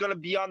up. It was going to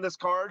be on this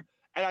card,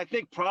 And I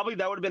think probably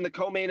that would have been the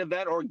co-main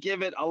event or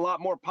give it a lot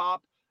more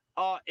pop.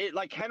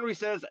 Like Henry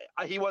says,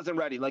 he wasn't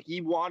ready. Like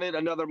he wanted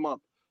another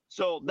month.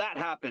 So that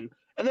happened.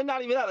 And then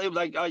not even that,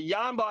 like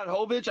Jan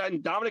Blachowicz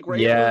and Dominic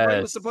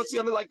Reyes was supposed to be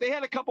on there. Like they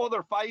had a couple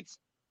other fights.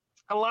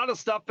 A lot of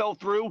stuff fell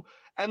through.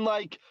 And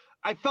like,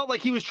 I felt like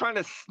he was trying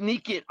to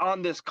sneak it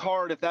on this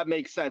card, if that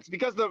makes sense,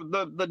 because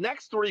the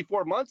next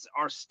 3-4 months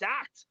are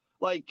stacked.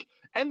 Like,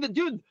 and the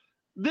dude,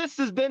 this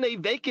has been a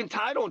vacant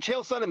title. And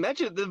Chael Sonnen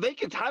mentioned the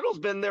vacant title's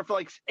been there for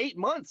like 8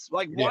 months.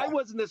 Like, why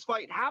wasn't this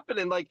fight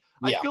happening? Like,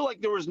 I feel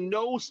like there was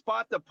no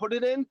spot to put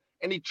it in,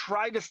 and he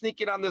tried to sneak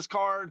it on this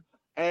card,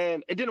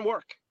 and it didn't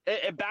work.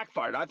 It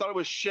backfired. I thought it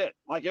was shit.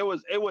 Like, it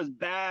was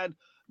bad.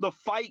 The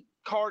fight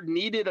card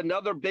needed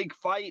another big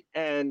fight,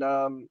 and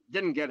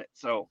didn't get it.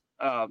 So,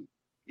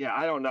 yeah,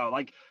 I don't know.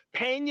 Like,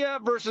 Pena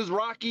versus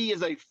Rocky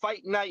is a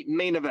fight night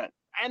main event.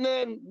 And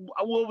then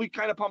we'll be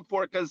kind of pumped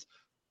for it because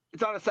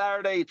it's on a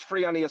Saturday. It's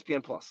free on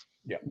ESPN Plus.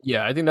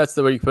 Yeah, I think that's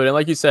the way you put it.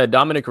 Like you said,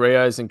 Dominic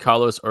Reyes and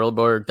Carlos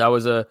Erlberg, that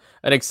was an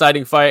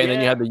exciting fight. And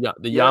then you had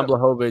the Jan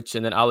Blachowicz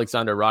and then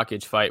Alexander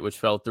Rakic fight, which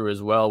fell through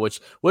as well,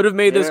 which would have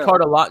made this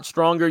card a lot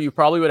stronger. You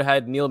probably would have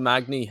had Neil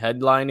Magny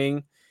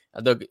headlining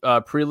the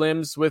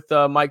prelims with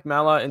Mike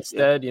Malla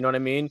instead. You know what I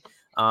mean?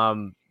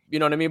 You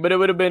know what I mean? But it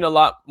would have been a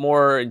lot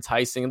more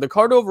enticing. The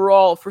card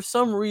overall, for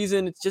some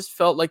reason, it just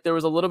felt like there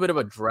was a little bit of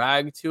a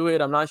drag to it.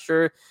 I'm not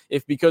sure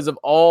if because of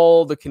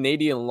all the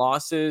Canadian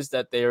losses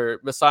that they're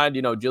beside,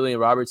 Jillian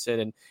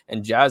Robertson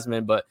and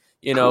Jasmine, but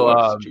it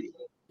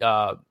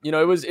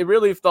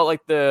really felt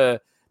like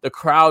the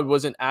crowd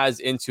wasn't as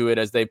into it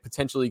as they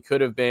potentially could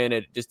have been.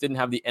 It just didn't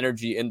have the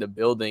energy in the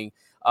building.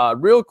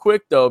 Real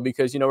quick though,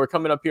 because we're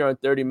coming up here on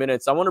 30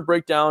 minutes. I want to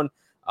break down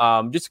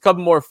just a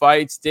couple more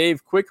fights.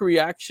 Dave, quick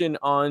reaction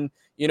on,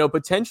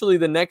 potentially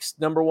the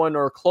next number one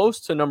or close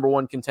to number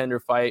one contender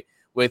fight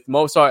with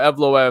Movsar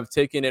Evloev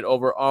taking it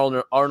over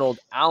Arnold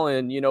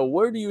Allen.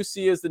 Where do you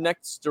see as the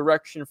next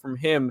direction from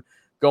him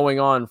going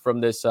on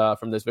from this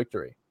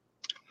victory?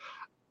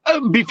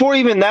 Before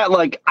even that,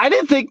 like, I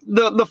didn't think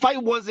the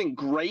fight wasn't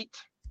great.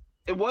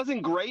 It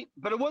wasn't great,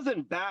 but it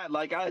wasn't bad.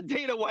 Like,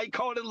 Dana White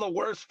called it the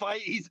worst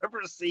fight he's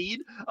ever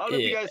seen. I don't know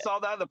if you guys saw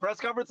that in the press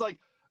conference. Like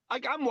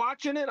I'm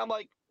watching it. I'm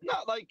like,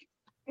 not like,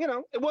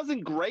 it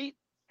wasn't great.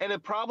 And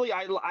it probably,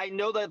 I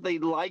know that they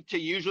like to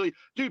usually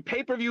do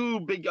pay-per-view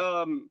big,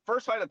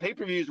 first fight of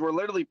pay-per-views were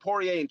literally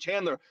Poirier and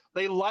Chandler.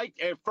 They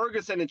liked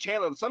Ferguson and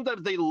Chandler.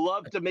 Sometimes they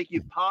love to make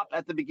you pop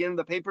at the beginning of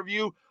the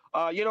pay-per-view.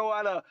 On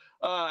a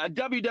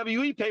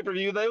WWE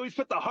pay-per-view, they always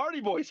put the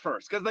Hardy Boys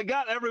first because they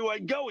got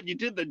everyone going. You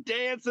did the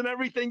dance and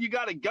everything. You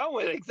got it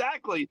going.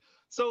 Exactly.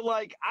 So,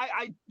 like,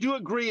 I do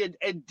agree.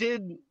 It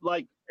did,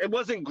 like, it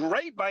wasn't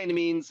great by any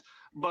means,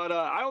 but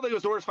I don't think it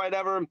was the worst fight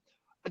ever.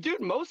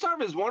 Dude,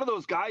 Movsar is one of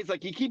those guys,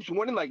 like, he keeps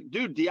winning. Like,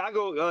 dude,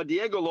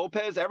 Diego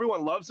Lopez,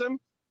 everyone loves him,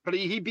 but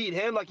he beat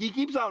him. Like, he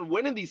keeps on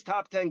winning these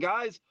top 10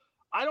 guys.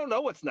 I don't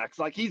know what's next.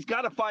 Like, he's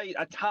got to fight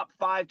a top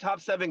 5, top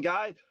 7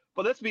 guy,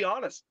 but let's be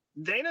honest.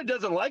 Dana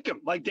doesn't like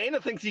him. Like, Dana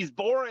thinks he's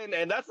boring,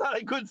 and that's not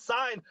a good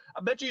sign.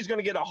 I bet you he's going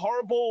to get a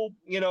horrible,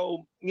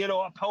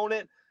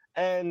 opponent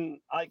and,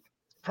 like,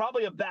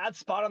 probably a bad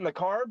spot on the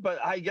card, but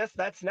I guess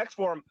that's next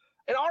for him.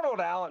 And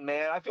Arnold Allen,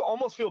 man, I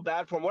almost feel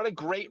bad for him. What a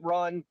great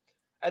run.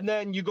 And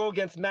then you go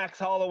against Max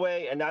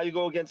Holloway, and now you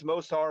go against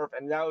Movsar,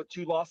 and now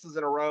 2 losses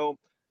in a row.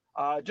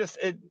 I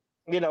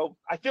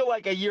feel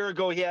like a year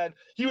ago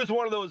he was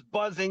one of those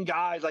buzzing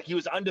guys. Like, he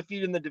was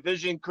undefeated in the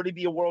division. Could he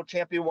be a world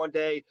champion one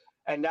day?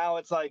 And now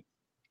it's like,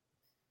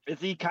 is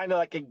he kind of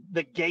like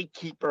the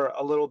gatekeeper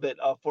a little bit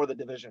for the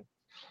division?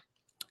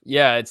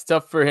 Yeah, it's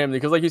tough for him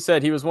because, like you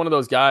said, he was one of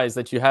those guys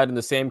that you had in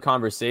the same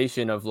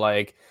conversation of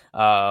like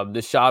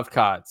the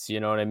Shavkats,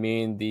 you know what I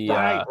mean? The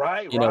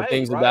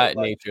things of that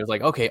nature. It's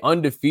like, okay,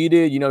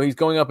 undefeated, he's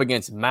going up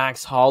against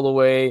Max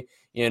Holloway,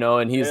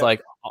 and he's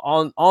like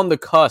on the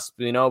cusp,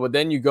 but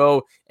then you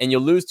go and you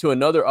lose to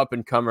another up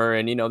and comer.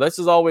 And, this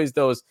is always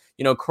those,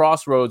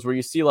 crossroads where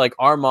you see like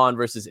Arman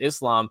versus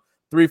Islam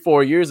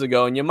 3-4 years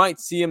ago, and you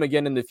might see him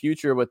again in the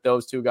future with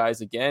those two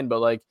guys again. But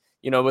like,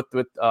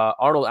 with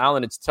Arnold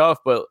Allen, it's tough.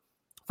 But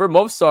for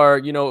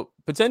Movsar,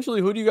 potentially,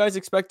 who do you guys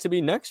expect to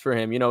be next for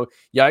him?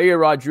 Yair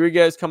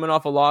Rodriguez coming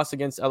off a loss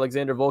against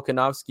Alexander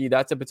Volkanovski.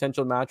 That's a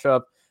potential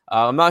matchup.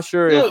 I'm not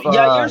sure if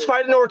Yair's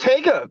fighting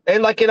Ortega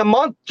in like in a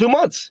month, 2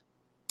 months.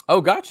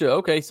 Oh, gotcha.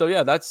 Okay, so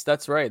yeah,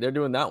 that's right. They're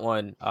doing that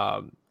one.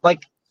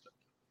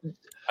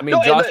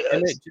 Josh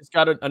Emmett just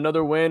got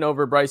another win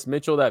over Bryce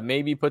Mitchell that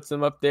maybe puts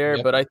him up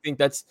there, but I think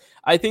that's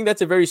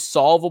a very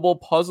solvable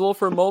puzzle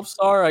for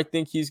Movsar. I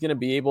think he's going to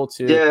be able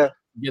to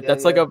get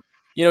that's like a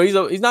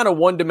he's not a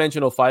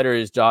one-dimensional fighter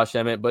as Josh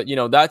Emmett, but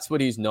that's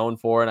what he's known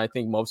for, and I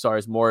think Movsar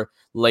has more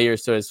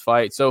layers to his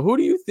fight. So who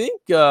do you think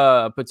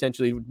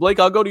potentially, Blake?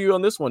 I'll go to you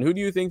on this one. Who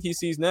do you think he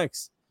sees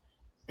next?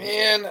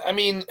 Man, I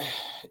mean,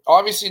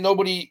 obviously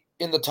nobody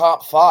in the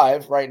top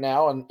 5 right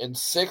now, and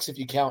 6 if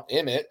you count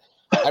Emmett.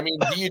 I mean,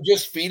 do you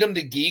just feed him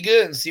to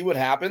Giga and see what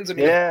happens? I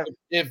mean,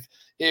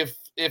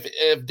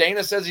 if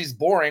Dana says he's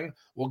boring,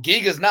 well,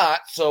 Giga's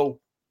not.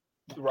 So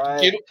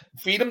Right.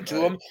 Feed him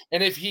to him,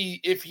 and if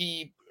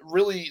he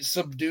really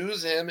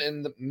subdues him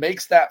and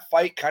makes that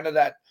fight kind of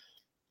that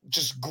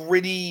just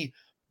gritty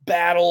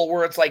battle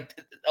where it's like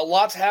a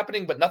lot's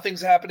happening but nothing's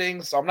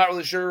happening, so I'm not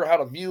really sure how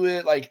to view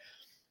it. Like,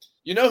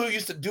 you know who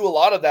used to do a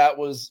lot of that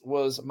was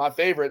my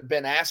favorite,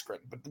 Ben Askren,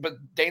 but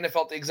Dana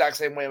felt the exact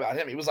same way about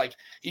him. He was like,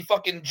 he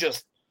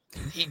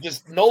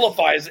just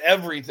nullifies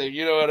everything,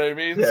 you know what I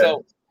mean? Yeah.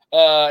 So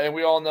and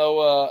we all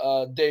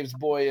know Dave's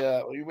boy,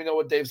 we know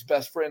what Dave's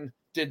best friend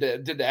did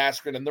to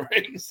Askren in the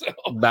ring. So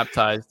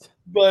baptized.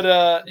 But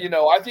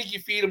I think you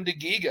feed him to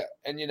Giga,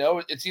 and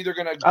it's either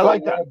gonna go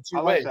one of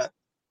two ways.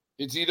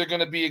 It's either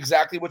gonna be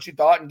exactly what you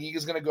thought, and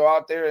Giga's gonna go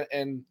out there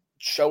and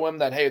show him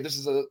that, hey, this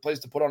is a place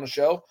to put on a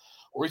show,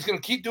 or he's gonna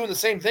keep doing the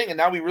same thing, and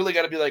now we really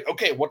gotta be like,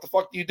 okay, what the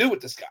fuck do you do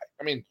with this guy?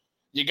 I mean,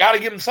 you gotta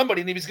give him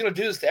somebody, and if he's gonna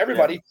do this to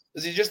everybody,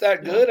 is he just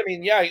that good? I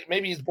mean, yeah,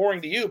 maybe he's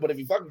boring to you, but if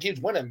he fucking keeps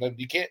winning, then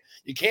you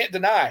can't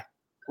deny.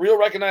 Real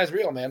recognize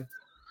real, man.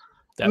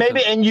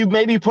 Definitely.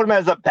 Maybe put him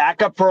as a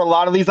backup for a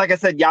lot of these. Like I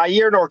said,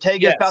 Yair and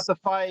Ortega is about to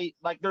fight.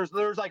 Like there's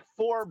like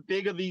 4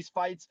 big of these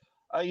fights.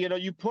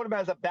 You put him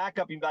as a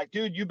backup. You'd be like,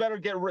 dude, you better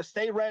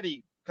stay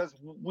ready because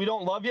we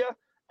don't love you,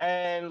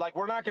 and like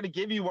we're not going to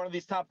give you one of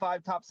these top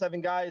 5, top 7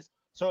 guys.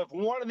 So if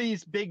one of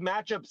these big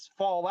matchups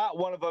fall out,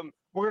 one of them,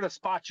 we're going to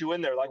spot you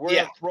in there. Like we're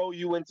going to throw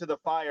you into the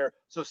fire.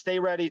 So stay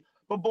ready.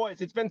 But boys,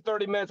 it's been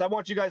 30 minutes. I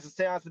want you guys to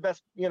stay on. It's the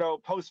best,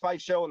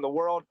 post-fight show in the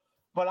world.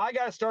 But I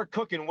got to start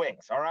cooking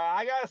wings, all right?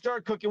 I got to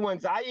start cooking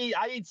wings. I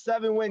eat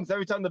 7 wings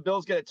every time the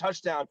Bills get a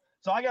touchdown.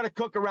 So I got to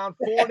cook around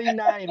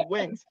 49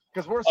 wings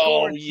because we're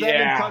scoring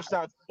 7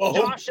 touchdowns.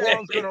 Josh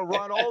Allen's going to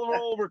run all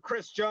over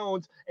Chris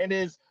Jones and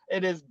his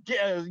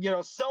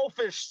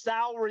selfish,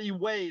 soury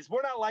ways.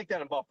 We're not like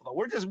that in Buffalo.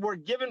 We're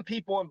giving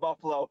people in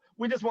Buffalo.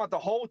 We just want the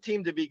whole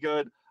team to be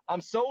good.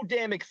 I'm so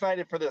damn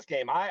excited for this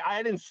game.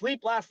 I didn't sleep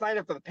last night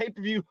after the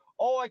pay-per-view.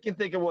 All I can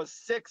think of was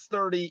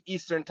 6:30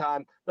 Eastern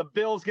time. The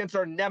Bills against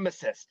our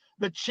nemesis,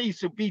 the Chiefs,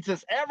 who beats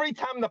us every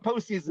time in the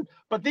postseason.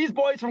 But these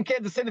boys from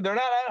Kansas City, they're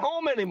not at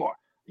home anymore.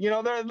 They're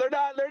not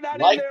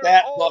like in that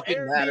their fucking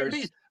Airbnb.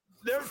 matters.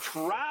 They're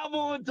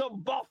traveling to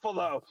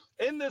Buffalo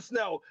in the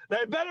snow.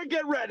 They better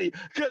get ready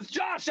because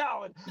Josh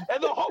Allen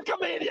and the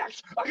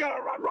Hulkamaniacs are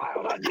gonna run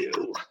wild on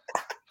you.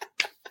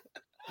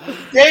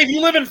 Dave,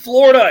 you live in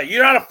Florida.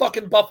 You're not a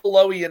fucking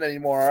Buffaloian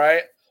anymore, all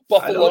right?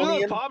 Buffaloian. Look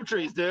at those palm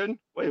trees, dude.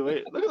 Wait.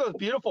 Look at those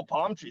beautiful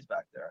palm trees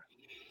back there.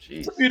 Jeez.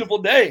 It's a beautiful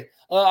day.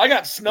 I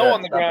got snow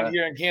on the ground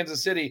here in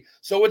Kansas City.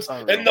 So it's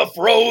in the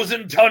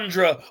frozen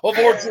tundra of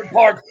Orchard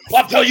Park.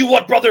 I'll tell you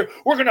what, brother.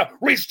 We're going to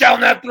reach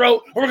down that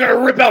throat and we're going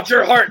to rip out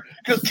your heart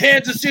because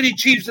Kansas City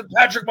Chiefs and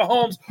Patrick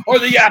Mahomes are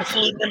the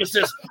absolute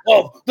nemesis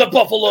of the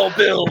Buffalo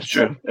Bills.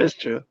 It's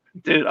true.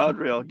 Dude,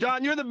 unreal.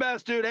 John, you're the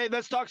best, dude. Hey,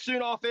 let's talk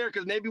soon off air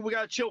because maybe we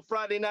got to chill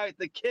Friday night.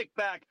 The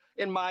kickback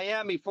in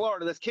Miami,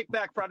 Florida. Let's kick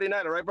back Friday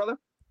night. All right, brother?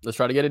 Let's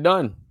try to get it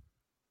done.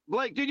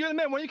 Blake, dude, you're the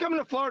man. When are you coming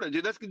to Florida,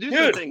 dude? Let's do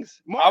some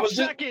things. March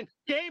 2nd,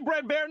 Game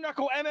Bread Bare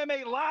Knuckle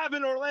MMA live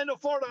in Orlando,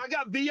 Florida. I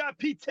got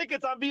VIP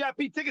tickets on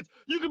VIP tickets.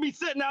 You can be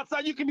sitting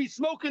outside. You can be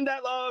smoking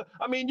that.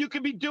 You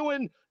could be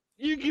doing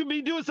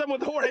something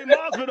with Jorge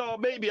Masvidal,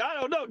 maybe. I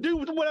don't know. Do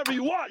whatever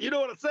you want. You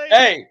know what I'm saying?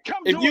 Hey,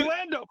 come to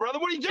Orlando, brother.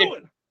 What are you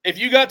doing? If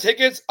you got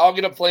tickets, I'll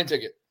get a plane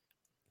ticket.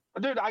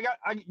 Dude,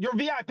 you're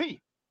VIP.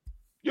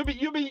 You'll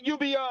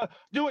be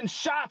doing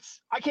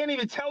shots. I can't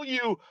even tell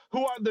you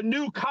who are the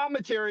new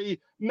commentary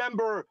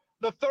member,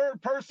 the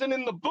third person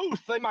in the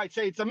booth. They might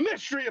say it's a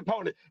mystery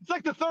opponent. It's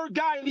like the third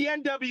guy in the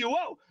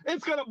NWO.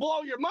 It's gonna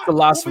blow your mind. The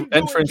last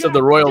entrance of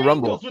the Royal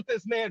Rumble with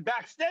this man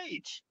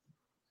backstage.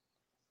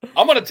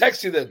 I'm gonna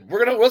text you then.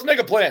 Let's make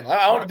a plan.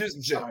 I want to do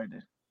some shit. Right,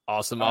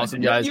 awesome,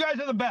 guys. You guys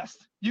are the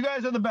best. You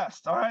guys are the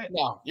best. All right.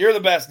 No, you're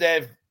the best,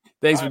 Dave.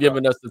 Thanks for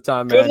giving us the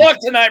time, man. Good luck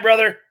tonight,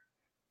 brother.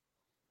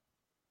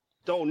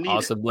 Don't need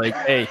awesome, Blake.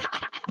 Hey,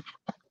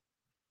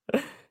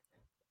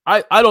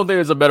 I don't think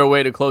there's a better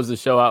way to close the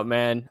show out,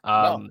 man.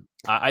 No.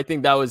 I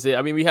think that was it.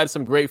 I mean, we had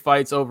some great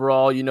fights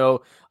overall.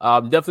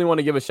 Definitely want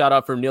to give a shout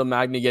out for Neil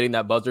Magny getting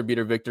that buzzer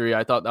beater victory.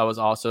 I thought that was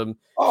awesome.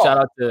 Shout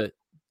out to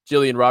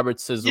Jillian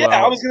Roberts as well.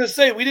 Yeah, I was gonna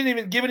say we didn't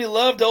even give any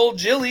love to old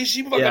Jilly.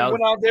 She fucking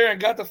went out there and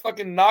got the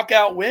fucking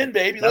knockout win,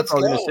 baby. Let's go.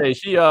 I was gonna say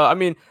she.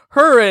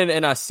 Her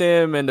and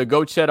Asim and the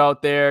Gochet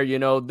out there.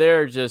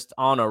 They're just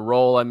on a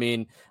roll. I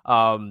mean,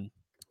 Asim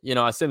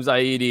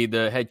Zaidi,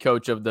 the head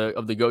coach of the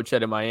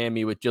Gochet in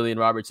Miami with Jillian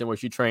Robertson, where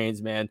she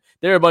trains, man.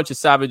 They're a bunch of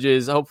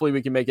savages. Hopefully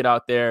we can make it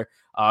out there.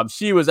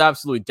 She was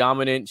absolutely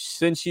dominant.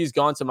 Since she's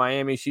gone to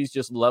Miami, she's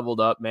just leveled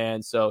up,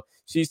 man. So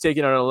she's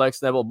taking on the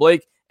next level.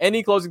 Blake,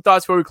 any closing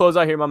thoughts before we close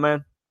out here, my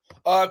man?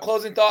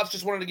 Closing thoughts.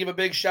 Just wanted to give a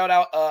big shout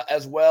out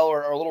as well,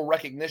 or a little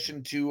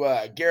recognition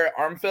to Garrett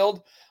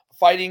Armfield.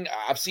 Fighting,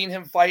 I've seen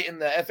him fight in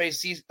the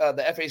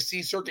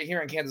FAC circuit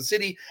here in Kansas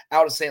City,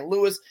 out of St.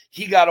 Louis.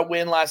 He got a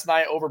win last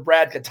night over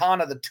Brad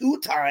Katana, the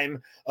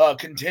 2-time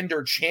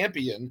contender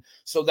champion.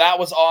 So that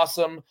was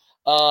awesome.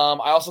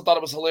 I also thought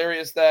it was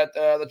hilarious that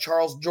the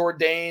Charles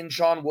Jourdain,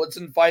 Sean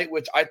Woodson fight,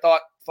 which I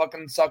thought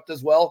fucking sucked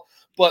as well.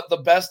 But the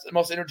best,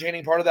 most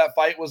entertaining part of that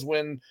fight was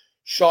when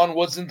Sean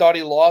Woodson thought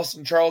he lost,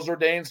 and Charles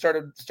Jourdain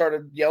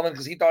started yelling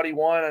because he thought he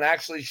won, and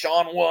actually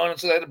Sean won,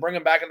 so they had to bring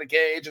him back in the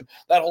cage, and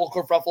that whole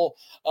kerfuffle.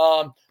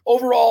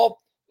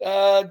 Overall,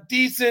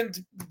 decent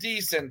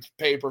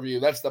pay-per-view.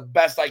 That's the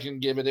best I can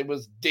give it. It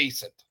was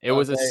decent. It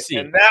was a C.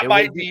 And that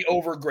might be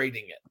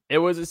overgrading it. It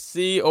was a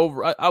C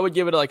over. I would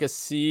give it like a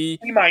C.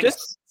 C minus.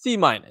 Just C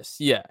minus.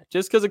 Yeah.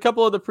 Just because a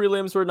couple of the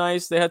prelims were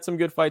nice. They had some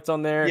good fights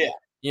on there,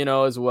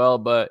 as well.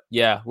 But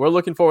yeah, we're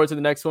looking forward to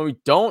the next one. We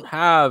don't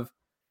have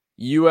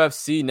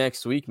UFC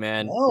next week,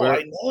 man.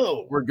 I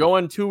know. We're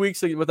going 2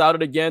 weeks without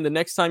it again. The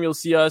next time you'll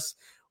see us,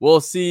 we'll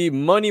see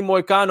Money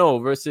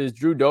Moicano versus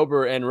Drew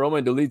Dober and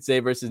Roman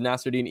Dolidze versus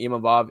Nasruddin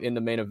Imavov in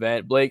the main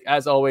event. Blake,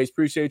 as always,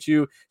 appreciate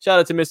you. Shout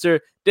out to Mr.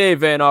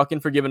 Dave Van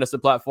Auken for giving us the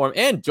platform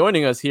and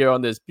joining us here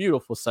on this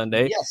beautiful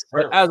Sunday. Yes,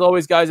 but as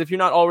always, guys, if you're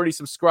not already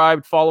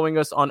subscribed, following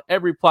us on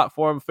every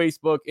platform,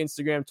 Facebook,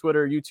 Instagram,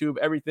 Twitter, YouTube,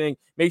 everything,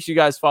 make sure you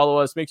guys follow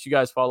us. Make sure you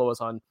guys follow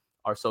us on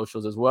our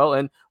socials as well.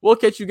 And we'll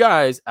catch you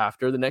guys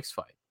after the next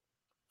fight.